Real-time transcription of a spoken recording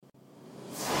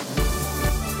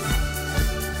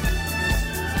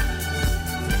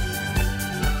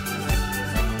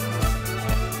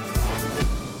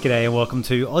G'day and welcome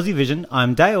to Aussie Vision.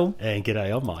 I'm Dale. And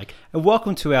g'day, I'm Mike. And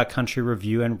welcome to our country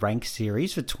review and rank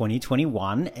series for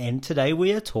 2021. And today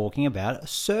we are talking about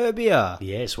Serbia.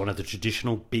 Yes, one of the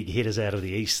traditional big hitters out of the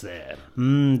east there.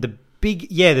 The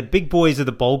big boys of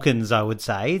the Balkans, I would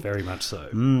say. Very much so.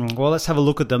 Well, let's have a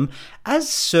look at them. As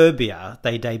Serbia,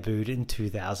 they debuted in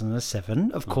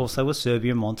 2007. Of course, they were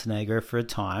Serbia and Montenegro for a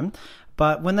time.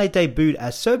 But when they debuted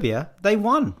as Serbia, they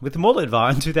won with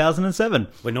Molodvar in 2007.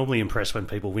 We're normally impressed when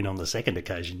people win on the second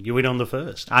occasion. You win on the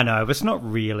first. I know, but it's not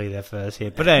really their first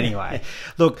hit. But anyway,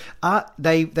 look,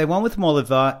 they won with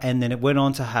Molodvar, and then it went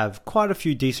on to have quite a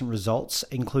few decent results,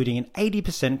 including an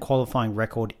 80% qualifying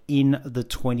record in the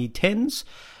 2010s,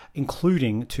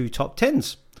 including 2 top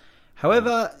 10s.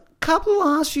 However, couple of the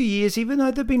last few years, even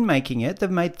though they've been making it, they've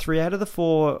made 3 out of the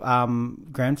 4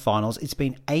 grand finals. It's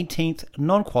been 18th,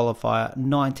 non-qualifier,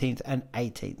 19th and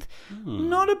 18th.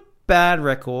 Not a bad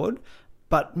record,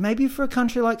 but maybe for a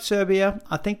country like Serbia,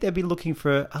 I think they'd be looking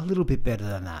for a little bit better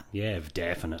than that. Yeah,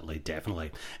 definitely.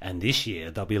 And this year,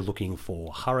 they'll be looking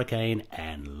for Hurricane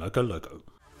and Loco Loco.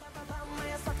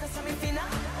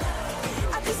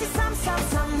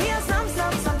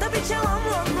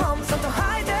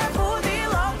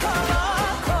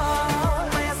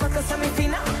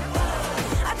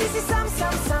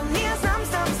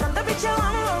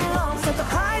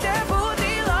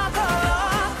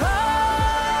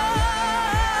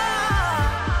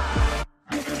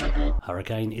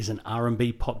 Hurricane is an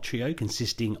R&B pop trio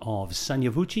consisting of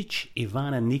Sanja Vucic,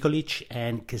 Ivana Nikolic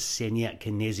and Ksenia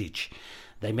Knezic.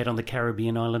 They met on the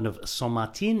Caribbean island of San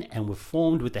Martin and were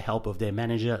formed with the help of their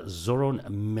manager Zoran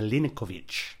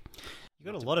Milinkovic.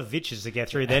 You got a lot of Viches to get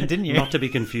through then, didn't you? Not to be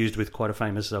confused with quite a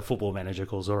famous football manager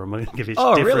called Zoran Milinkovic.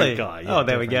 Oh, different really? Guy. Yeah, oh,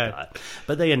 there we go. Guy.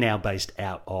 But they are now based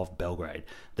out of Belgrade.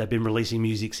 They've been releasing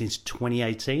music since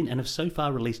 2018 and have so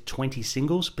far released 20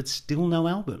 singles, but still no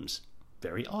albums.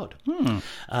 Very odd.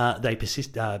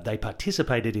 They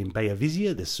participated in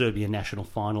Beovizija, the Serbian national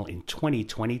final in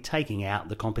 2020, taking out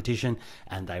the competition,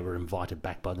 and they were invited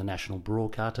back by the national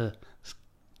broadcaster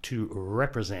to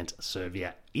represent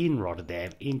Serbia in Rotterdam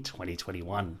in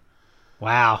 2021.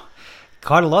 Wow.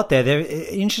 Quite a lot there. They're an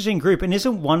interesting group. And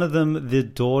isn't one of them the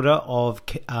daughter of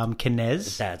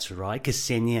Knez? That's right.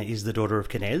 Ksenia is the daughter of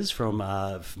Knez from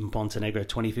Montenegro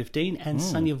 2015. And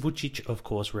Sanja Vucic, of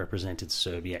course, represented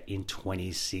Serbia in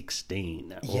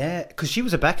 2016. Yeah, because she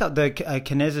was a backup.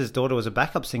 Knez's daughter was a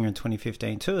backup singer in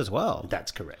 2015 too as well.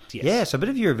 That's correct, yes. Yeah, so a bit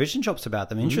of Eurovision chops about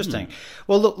them. Interesting.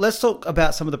 Well, look, let's talk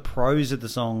about some of the pros of the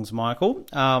songs, Michael.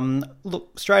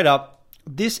 Look, straight up,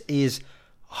 this is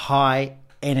high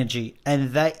energy,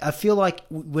 and I feel like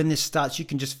when this starts you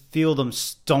can just feel them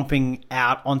stomping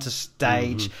out onto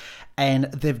stage, and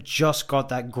they've just got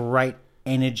that great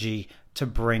energy to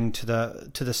bring to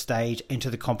the stage and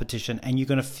to the competition, and you're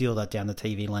going to feel that down the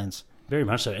TV lens. Very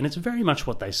much so, and it's very much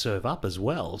what they serve up as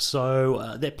well.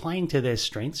 So they're playing to their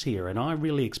strengths here, and I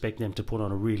really expect them to put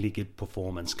on a really good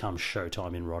performance come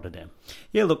showtime in Rotterdam.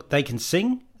 Yeah, look, they can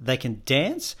sing, they can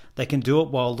dance, they can do it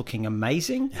while looking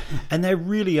amazing, and they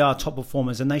really are top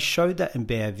performers, and they showed that in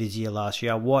Beovizija last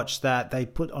year. I watched that. They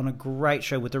put on a great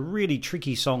show with a really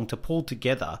tricky song to pull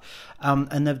together,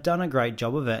 and they've done a great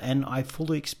job of it, and I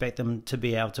fully expect them to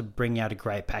be able to bring out a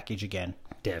great package again.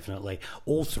 Definitely.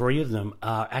 All 3 of them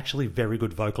are actually very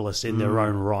good vocalists in their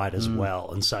own right as well.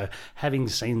 And so having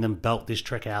seen them belt this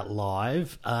track out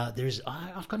live,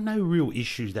 I've got no real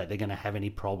issues that they're going to have any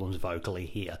problems vocally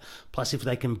here. Plus, if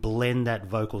they can blend that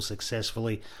vocal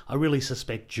successfully, I really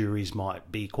suspect juries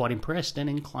might be quite impressed and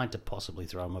inclined to possibly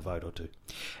throw them a vote or 2.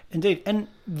 Indeed. And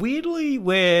weirdly,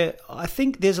 where I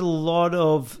think there's a lot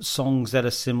of songs that are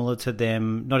similar to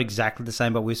them, not exactly the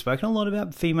same, but we've spoken a lot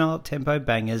about female up-tempo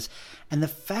bangers, and the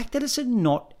fact that it's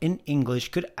not in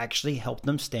English could actually help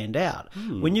them stand out.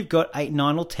 When you've got 8,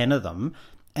 9 or 10 of them,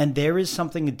 and there is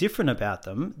something different about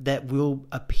them that will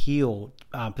appeal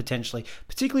potentially,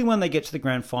 particularly when they get to the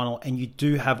grand final and you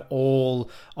do have all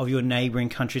of your neighbouring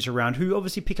countries around who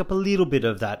obviously pick up a little bit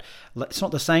of that. It's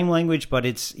not the same language, but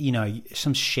it's,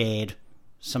 some shared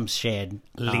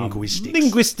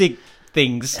linguistic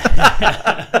things.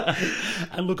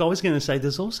 And look, I was going to say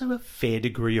there's also a fair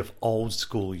degree of old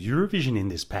school Eurovision in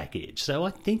this package, so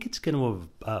I think it's going to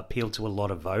appeal to a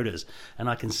lot of voters, and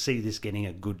I can see this getting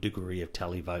a good degree of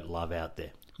tally vote love out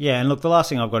there. Yeah, and look, the last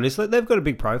thing I've got is they've got a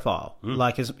big profile.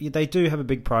 They do have a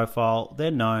big profile.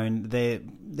 They're known. They're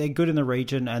good in the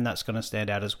region, and that's going to stand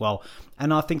out as well.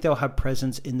 And I think they'll have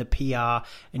presence in the PR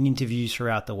and interviews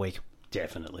throughout the week.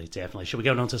 Definitely. Should we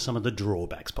go on to some of the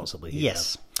drawbacks possibly here?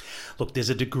 Yes. Look, there's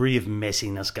a degree of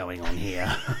messiness going on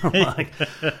here, like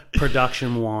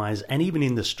production-wise, and even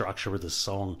in the structure of the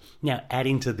song. Now,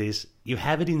 adding to this, you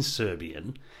have it in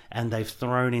Serbian, and they've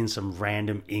thrown in some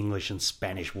random English and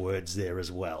Spanish words there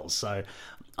as well. So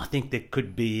I think there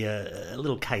could be a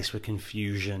little case for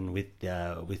confusion with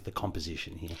the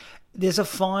composition here. There's a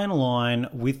fine line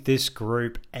with this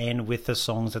group and with the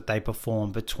songs that they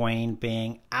perform between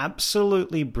being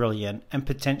absolutely brilliant and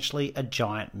potentially a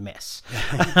giant mess.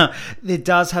 It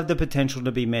does have the potential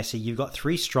to be messy. You've got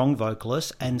three strong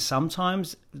vocalists, and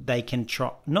sometimes they can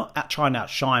try and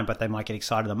outshine, but they might get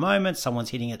excited at the moment. Someone's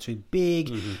hitting it too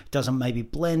big, doesn't maybe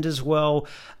blend as well.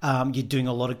 You're doing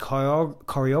a lot of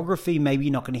choreography. Maybe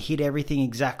you're not going to hit everything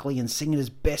exactly and sing it as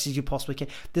best as you possibly can.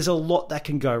 There's a lot that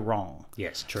can go wrong.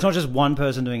 Yes, true. It's not just one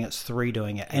person doing it, it's three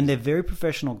doing it. And they're very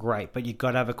professional, great, but you've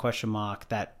got to have a question mark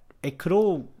that it could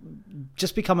all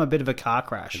just become a bit of a car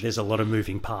crash. There's a lot of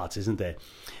moving parts, isn't there?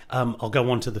 I'll go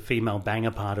on to the female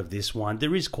banger part of this one.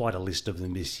 There is quite a list of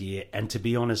them this year, and to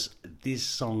be honest, this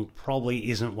song probably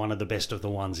isn't one of the best of the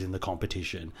ones in the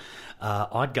competition.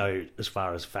 I'd go as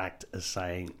far as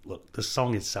saying, look, the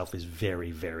song itself is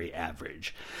very, very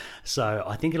average. So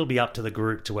I think it'll be up to the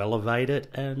group to elevate it,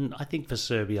 and I think for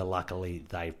Serbia, luckily,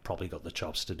 they've probably got the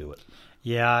chops to do it.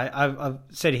 Yeah, I've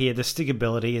said here the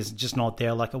stickability is just not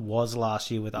there like it was last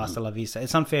year with Hasta La Vista.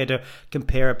 It's unfair to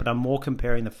compare it, but I'm more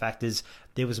comparing the fact is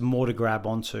there was more to grab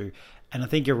onto. And I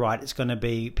think you're right. It's going to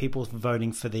be people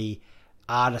voting for the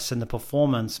artist and the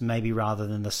performance maybe rather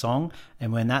than the song.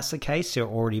 And when that's the case, you're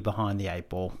already behind the eight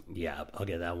ball. Yeah, I'll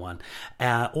get that one.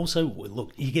 Also,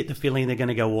 look, you get the feeling they're going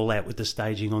to go all out with the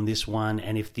staging on this one.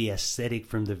 And if the aesthetic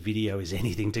from the video is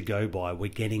anything to go by, we're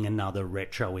getting another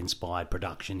retro-inspired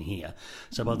production here.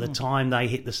 So by the time they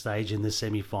hit the stage in the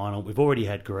semi-final, we've already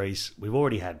had Greece, we've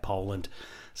already had Poland.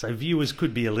 So viewers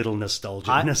could be a little nostalgic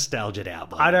out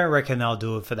by I don't reckon they'll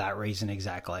do it for that reason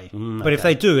exactly. But if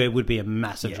they do, it would be a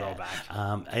massive drawback.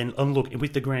 And look,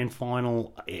 with the grand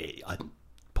final, I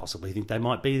possibly think they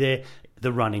might be there.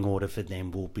 The running order for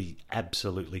them will be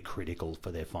absolutely critical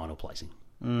for their final placing.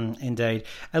 Indeed.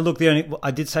 And look,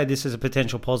 I did say this is a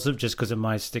potential positive just because it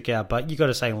might stick out, but you got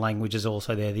to say language is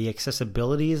also there. The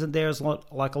accessibility isn't there as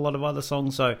like a lot of other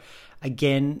songs. So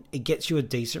again, it gets you a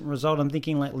decent result. I'm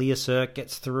thinking like Leah Cirque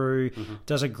gets through,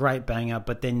 does a great banger,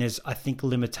 but then there's, I think,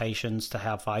 limitations to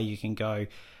how far you can go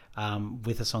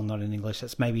with a song not in English.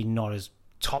 That's maybe not as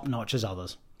top notch as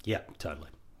others. Yeah, totally.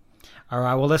 All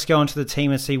right, well, let's go on to the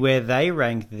team and see where they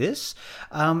ranked this.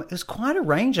 It was quite a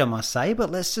range, I must say,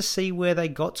 but let's just see where they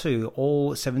got to.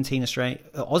 All 17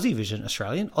 Aussie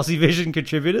Vision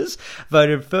contributors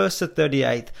voted 1st to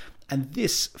 38th, and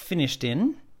this finished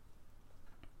in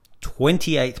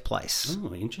 28th place.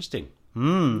 Oh, interesting.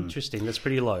 Interesting. That's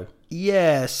pretty low.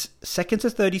 Yes, 2nd to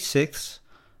 36th.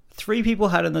 3 people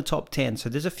had in the top 10, so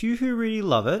there's a few who really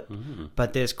love it,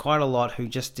 but there's quite a lot who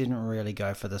just didn't really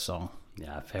go for the song.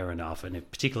 Yeah, fair enough.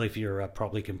 And particularly if you're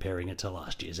probably comparing it to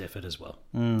last year's effort as well.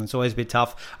 It's always a bit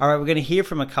tough. All right, we're going to hear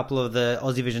from a couple of the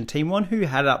Aussie Vision team. One who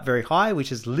had it up very high,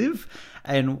 which is Liv,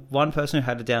 and one person who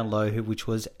had it down low, which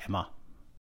was Emma.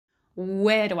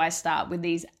 Where do I start with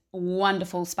these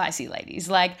wonderful, spicy ladies?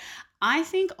 Like, I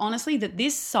think, honestly, that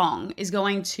this song is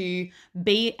going to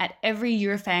be at every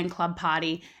Eurofan Club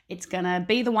party. It's going to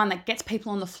be the one that gets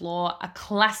people on the floor, a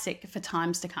classic for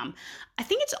times to come. I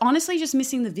think it's honestly just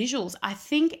missing the visuals. I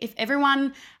think if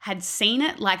everyone had seen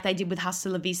it like they did with Hasta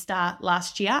La Vista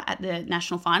last year at the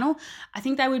national final, I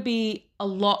think they would be a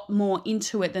lot more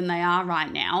into it than they are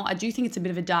right now. I do think it's a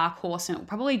bit of a dark horse and it'll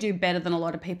probably do better than a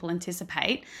lot of people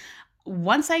anticipate.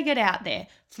 Once they get out there,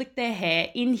 flick their hair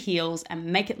in heels and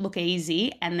make it look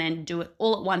easy and then do it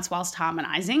all at once whilst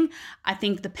harmonizing, I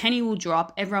think the penny will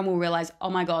drop. Everyone will realize, oh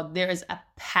my God, there is a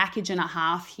package and a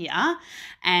half here.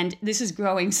 And this is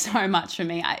growing so much for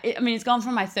me. I mean, it's gone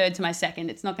from my 3rd to my 2nd.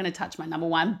 It's not going to touch my number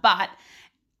 1, but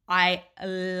I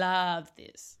love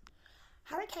this.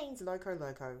 Hurricanes Loco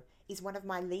Loco is one of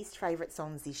my least favourite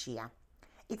songs this year.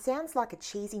 It sounds like a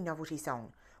cheesy novelty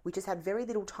song, which has had very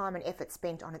little time and effort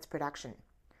spent on its production.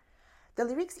 The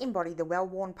lyrics embody the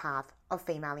well-worn path of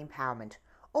female empowerment,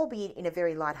 albeit in a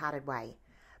very light-hearted way,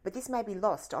 but this may be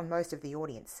lost on most of the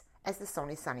audience, as the song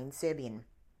is sung in Serbian.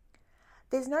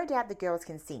 There's no doubt the girls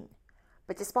can sing,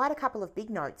 but despite a couple of big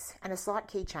notes and a slight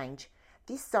key change,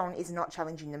 this song is not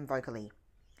challenging them vocally.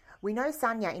 We know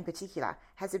Sanya in particular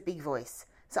has a big voice,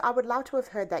 so I would love to have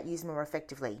heard that used more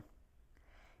effectively.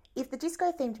 If the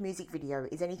disco-themed music video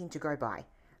is anything to go by,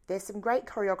 there's some great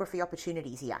choreography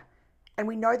opportunities here, and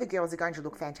we know the girls are going to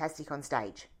look fantastic on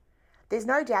stage. There's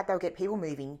no doubt they'll get people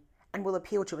moving and will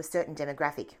appeal to a certain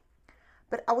demographic.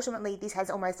 but ultimately this has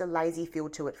almost a lazy feel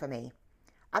to it for me.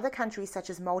 Other countries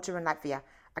such as Malta and Latvia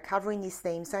are covering this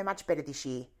theme so much better this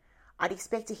year. I'd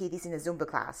expect to hear this in a Zumba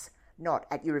class, not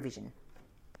at Eurovision.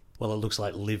 Well, it looks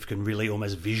like Liv can really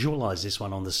almost visualise this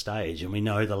one on the stage, and we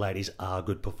know the ladies are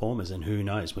good performers, and who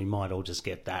knows, we might all just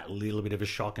get that little bit of a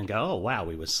shock and go, oh wow,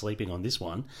 we were sleeping on this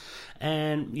one.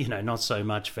 And, you know, not so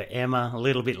much for Emma, a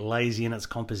little bit lazy in its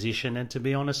composition, and to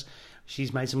be honest,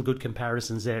 she's made some good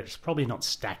comparisons there. It's probably not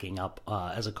stacking up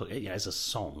as a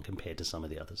song compared to some of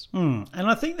the others. And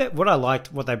I think that what I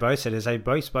liked, what they both said, is they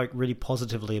both spoke really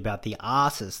positively about the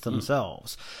artists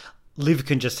themselves. Liv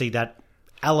can just see that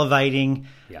elevating,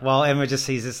 while Emma just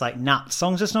sees this like, nah,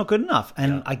 song's just not good enough.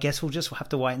 And I guess we'll just have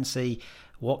to wait and see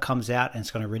what comes out, and it's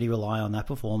going to really rely on that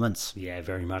performance. Yeah,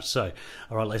 very much so.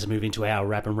 All right, let's move into our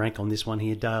wrap and rank on this one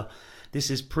here, Dale. This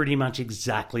is pretty much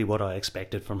exactly what I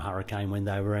expected from Hurricane when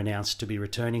they were announced to be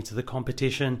returning to the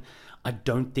competition. I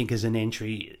don't think as an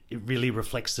entry it really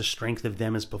reflects the strength of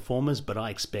them as performers, but I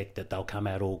expect that they'll come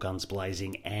out all guns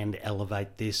blazing and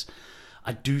elevate this.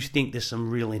 I do think there's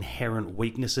some real inherent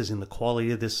weaknesses in the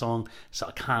quality of this song, so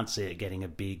I can't see it getting a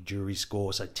big jury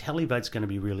score. So televote's going to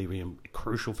be really, really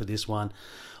crucial for this one.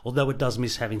 Although it does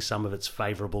miss having some of its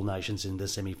favourable nations in the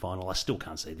semi-final, I still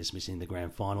can't see this missing the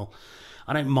grand final.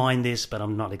 I don't mind this, but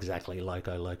I'm not exactly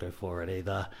loco for it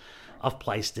either. I've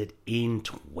placed it in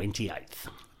 28th.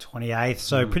 28th,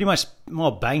 so pretty much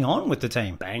more bang on with the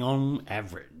team. Bang on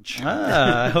average.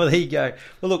 Well, there you go.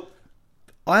 Well, look,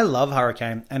 I love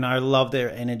Hurricane, and I love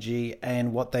their energy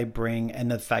and what they bring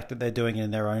and the fact that they're doing it in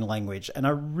their own language. And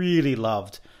I really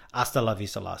loved Hasta La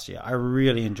Vista last year. I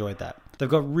really enjoyed that. They've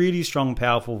got really strong,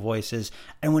 powerful voices,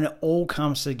 and when it all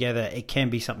comes together, it can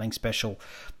be something special.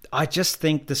 I just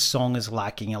think the song is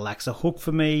lacking. It lacks a hook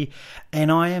for me,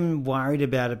 and I am worried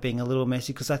about it being a little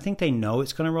messy because I think they know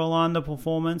it's going to rely on the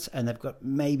performance, and they've got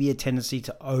maybe a tendency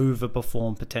to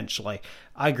overperform potentially.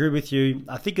 I agree with you.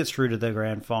 I think it's through to the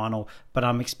grand final, but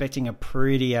I'm expecting a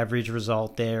pretty average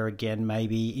result there again,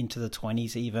 maybe into the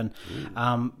 20s even.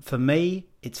 For me,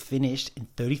 it's finished in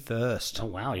 31st. Oh,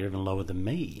 wow, you're even lower than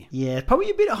me. Yeah,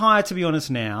 probably a bit higher to be honest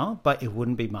now, but it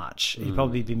wouldn't be much. It'd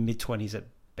probably be mid-20s at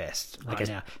best right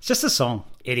now. It's just a song.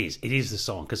 It is the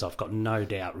song, because I've got no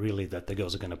doubt really that the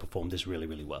girls are going to perform this really,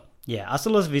 really well. Yeah, Hasta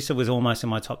La Vista was almost in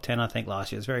my top 10, I think,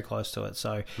 last year. It's very close to it,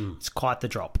 so it's quite the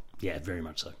drop. Yeah, very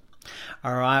much so.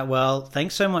 All right, well,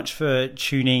 thanks so much for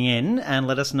tuning in, and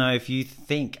let us know if you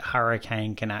think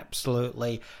Hurricane can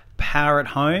absolutely power it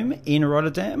home in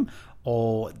Rotterdam,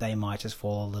 or they might just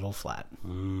fall a little flat.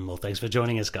 Well, thanks for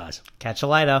joining us, guys. Catch you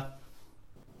later.